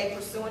the day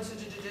pursuant to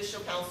the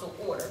Judicial Council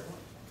order.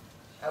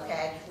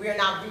 Okay, we are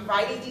not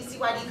rewriting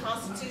DCYD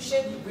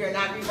Constitution. We are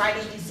not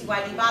rewriting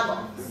DCYD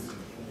bylaws.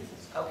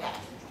 Okay.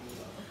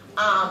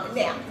 Now,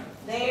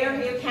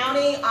 Mayor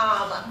County.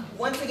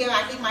 Once again,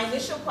 I think my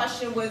initial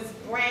question was,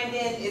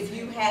 Brandon, if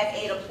you had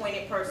an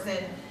appointed person,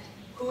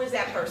 who is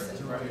that person?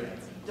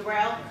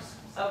 Darrell.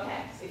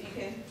 Okay, if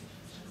you can.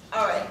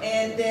 All right,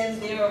 and then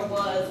there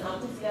was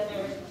who's the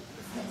other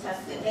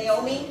contestant?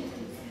 Naomi.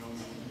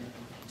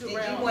 Did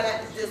you want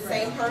the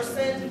same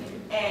person?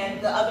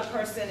 And the other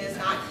person is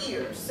not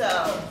here, so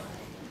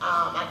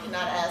I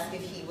cannot ask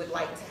if he would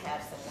like to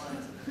have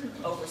someone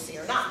oversee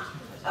or not.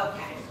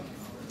 Okay.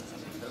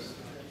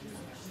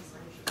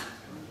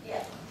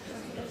 Yeah.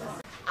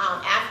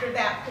 After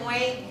that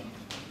point,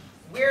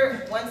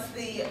 once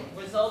the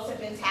results have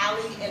been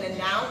tallied and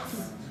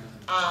announced,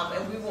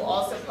 and we will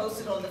also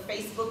post it on the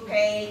Facebook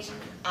page.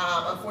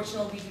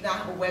 Unfortunately, we do not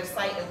have a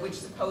website in which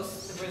to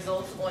post the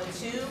results on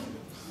to.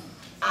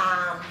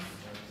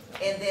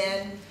 And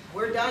then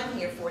we're done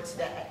here for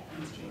today.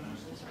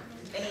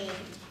 Any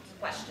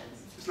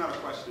questions? It's not a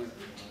question.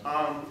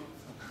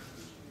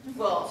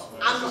 Well,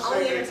 I'm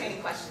only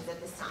entertaining questions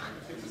at this time.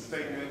 It's a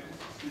statement.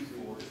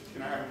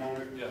 Can I have a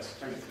moment? Yes.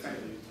 Thank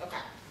you.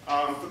 Okay.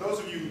 For those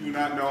of you who do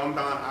not know, I'm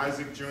Don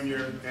Isaac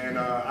Jr., and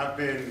I've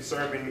been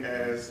serving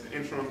as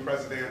interim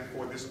president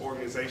for this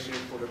organization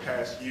for the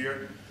past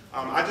year.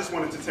 I just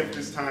wanted to take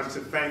this time to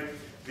thank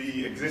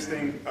the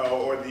existing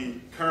or the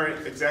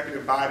current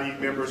executive body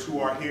members who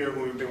are here,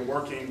 who have been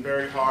working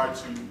very hard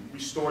to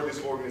restore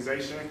this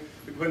organization.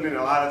 We're putting in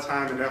a lot of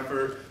time and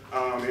effort,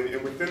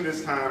 and within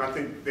this time, I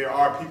think there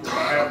are people who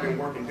have been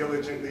working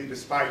diligently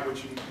despite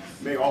what you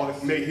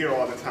may hear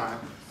all the time.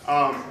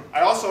 I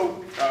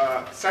also,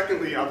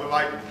 secondly, I would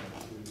like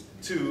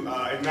to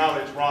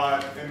acknowledge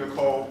Rod and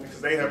Nicole,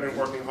 because they have been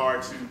working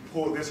hard to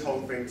pull this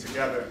whole thing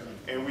together,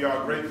 and we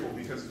are grateful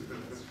because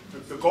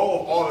the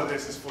goal of all of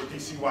this is for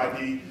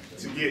DCYD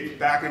to get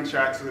back in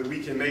track so that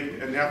we can make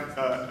an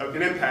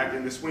impact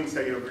in the swing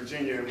state of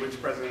Virginia, in which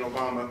President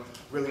Obama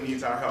really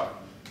needs our help.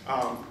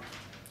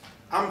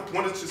 I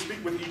wanted to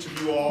speak with each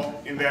of you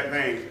all in that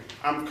vein.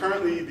 I'm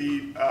currently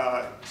the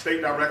state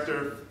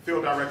director,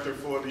 field director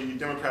for the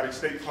Democratic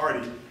State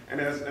Party, and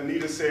as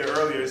Anita said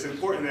earlier, it's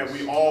important that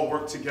we all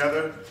work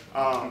together,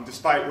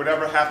 despite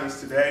whatever happens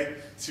today,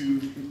 to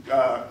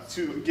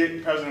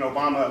get President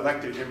Obama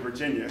elected in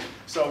Virginia.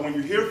 So when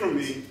you hear from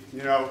me,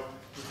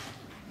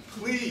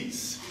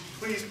 please,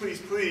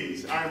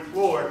 I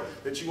implore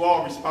that you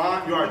all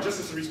respond. You are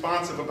just as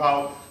responsive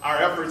about our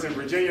efforts in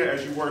Virginia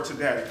as you were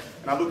today.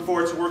 And I look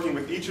forward to working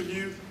with each of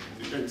you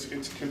and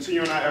to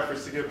continue on our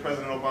efforts to get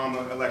President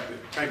Obama elected.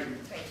 Thank you.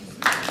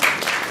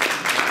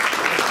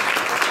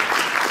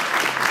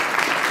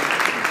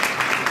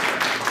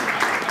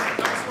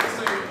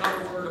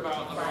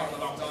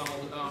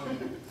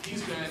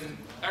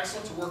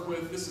 Excellent to work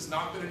with. This has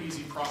not been an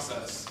easy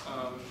process.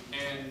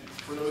 And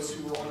for those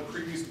who were on the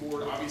previous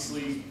board,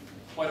 obviously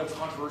quite a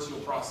controversial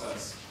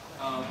process.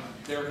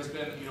 There has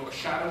been a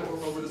shadow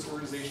over this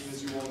organization,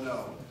 as you all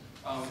know.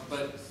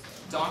 But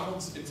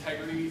Donald's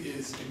integrity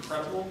is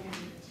incredible.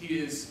 He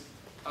is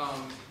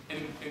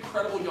an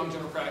incredible young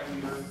Democratic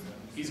leader.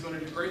 He's going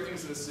to do great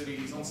things in the city.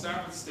 He's on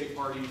staff with the state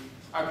party.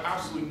 I have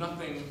absolutely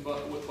nothing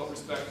but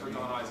respect for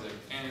Don Isaac.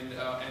 And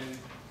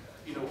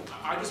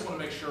I just want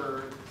to make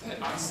sure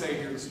that I say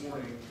here this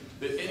morning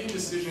that any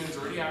decisions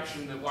or any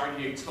action that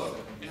YDA took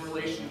in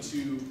relation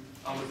to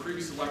the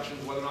previous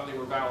elections, whether or not they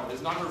were valid,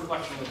 is not a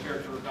reflection on the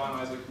character of Don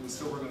Isaac, who is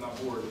still working on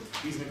that board.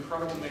 He's an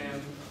incredible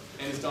man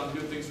and has done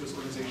good things for this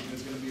organization and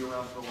is going to be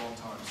around for a long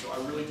time. So I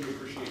really do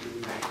appreciate your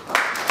leadership.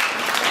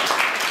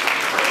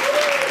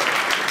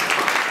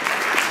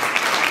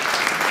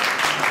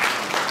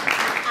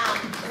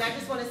 And I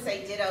just want to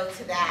say ditto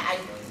to that.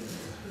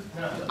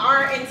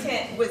 Our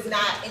intent was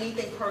not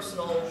anything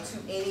personal to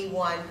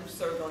anyone who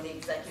served on the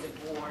executive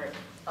board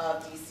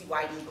of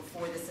DCYD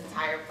before this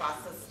entire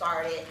process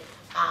started.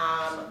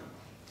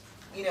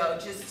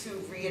 Just to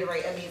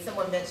reiterate,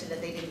 someone mentioned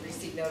that they didn't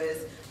receive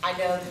notice. I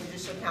know the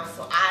Judicial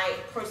Council, I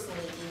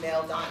personally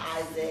emailed Don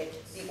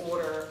Isaac the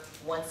order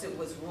once it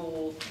was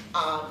ruled.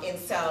 And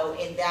so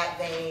in that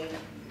vein,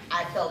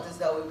 I felt as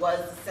though it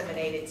was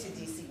disseminated to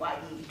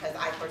DCYD because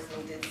I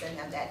personally did send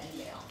him that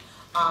email.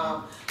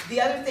 The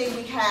other thing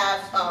we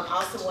have,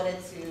 also wanted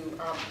to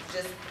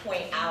just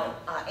point out,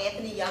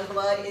 Anthony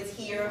Youngblood is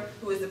here,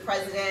 who is the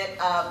president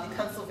of the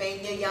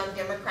Pennsylvania Young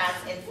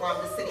Democrats and from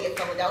the city of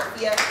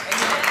Philadelphia. And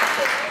he wants to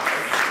say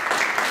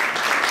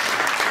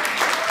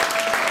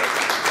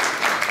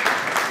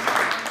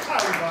Hi,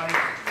 everybody.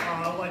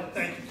 I'd like to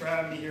thank you for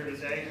having me here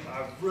today.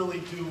 I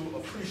really do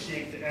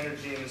appreciate the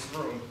energy in this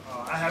room.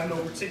 I have no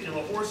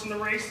particular horse in the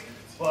race,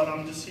 but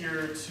I'm just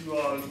here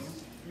to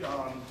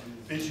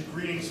bid you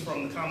greetings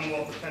from the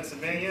Commonwealth of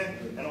Pennsylvania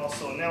and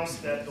also announce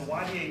that the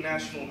YDA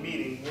National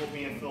Meeting will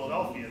be in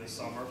Philadelphia this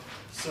summer.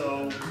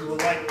 So we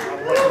would like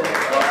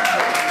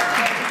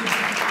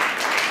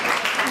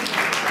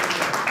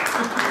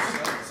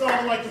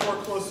I'd like to work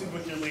closely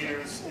with your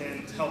leaders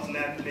and help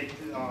make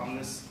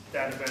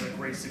that event a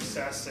great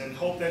success, and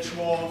hope that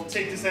you all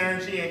take this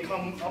energy and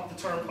come up the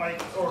turnpike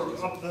or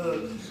up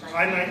the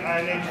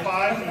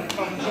I-85 and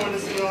come join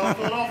us in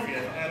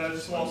Philadelphia. And I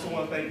just also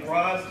want to thank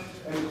Roz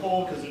and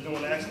Nicole because they're doing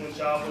an excellent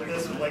job with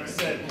this. And like I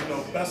said,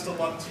 best of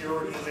luck to your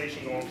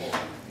organization going forward.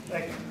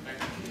 Thank you.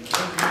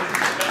 So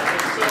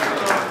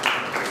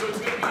it's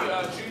going to be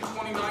June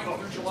 29th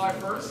through July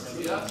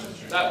 1st. Yeah.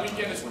 That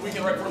weekend is the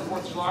weekend right before the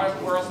 4th of July.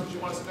 Where else would you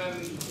want to spend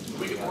the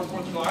weekend before the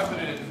 4th of July than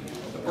in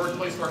the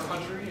birthplace of our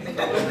country?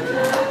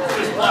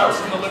 There's flowers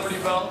from the Liberty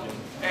Bell.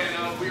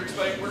 And we're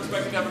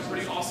expecting to have a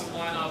pretty awesome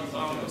lineup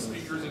of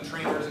speakers and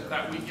trainers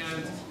that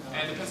weekend.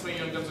 And the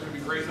Pennsylvania Young Dems are going to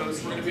be great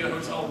hosts. We're going to be at a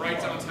hotel right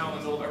downtown in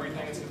the middle of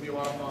everything. It's going to be a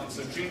lot of fun.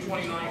 So June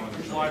 29th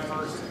through July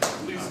 1st.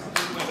 Please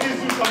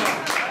do come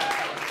out.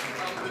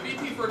 The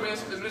VP for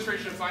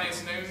Administration and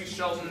Finance, Naomi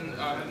Shelton,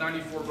 had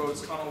 94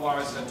 votes. Connell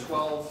Wise had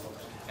 12.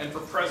 And for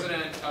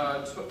President,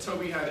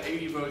 Toby had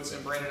 80 votes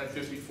and Brandon had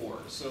 54.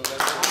 So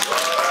that's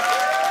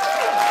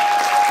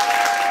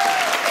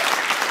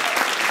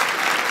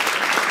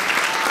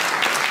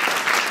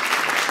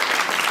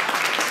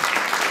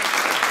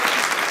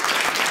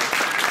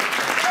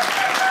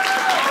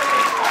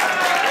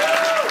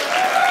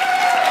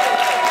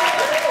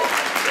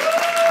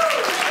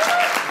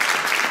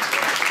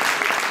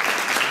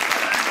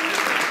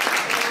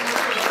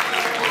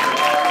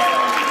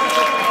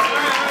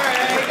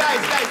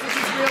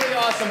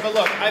but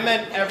look, I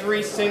meant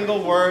every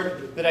single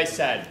word that I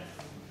said.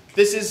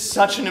 This is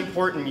such an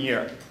important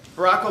year.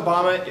 Barack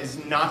Obama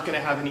is not going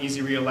to have an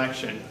easy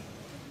re-election.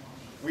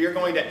 We are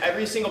going to,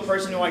 every single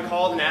person who I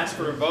called and asked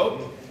for a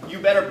vote, you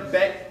better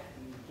bet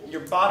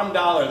your bottom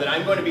dollar that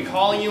I'm going to be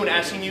calling you and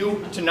asking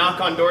you to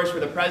knock on doors for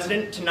the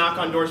president, to knock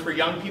on doors for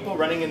young people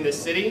running in this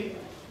city.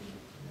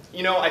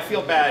 I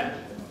feel bad.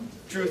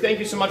 Drew, thank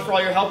you so much for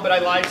all your help, but I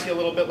lied to you a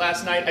little bit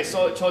last night. I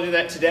told you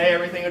that today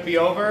everything would be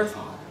over.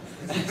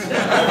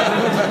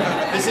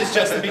 This is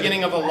just the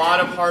beginning of a lot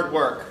of hard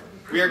work.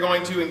 We are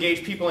going to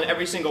engage people in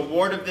every single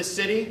ward of this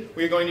city.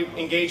 We are going to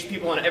engage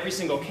people on every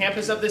single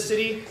campus of this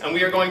city. And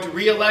we are going to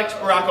re-elect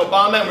Barack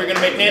Obama, and we're going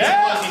to make Nancy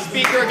Pelosi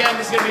Speaker again.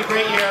 This is going to be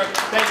a great year.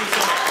 Thank you so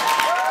much.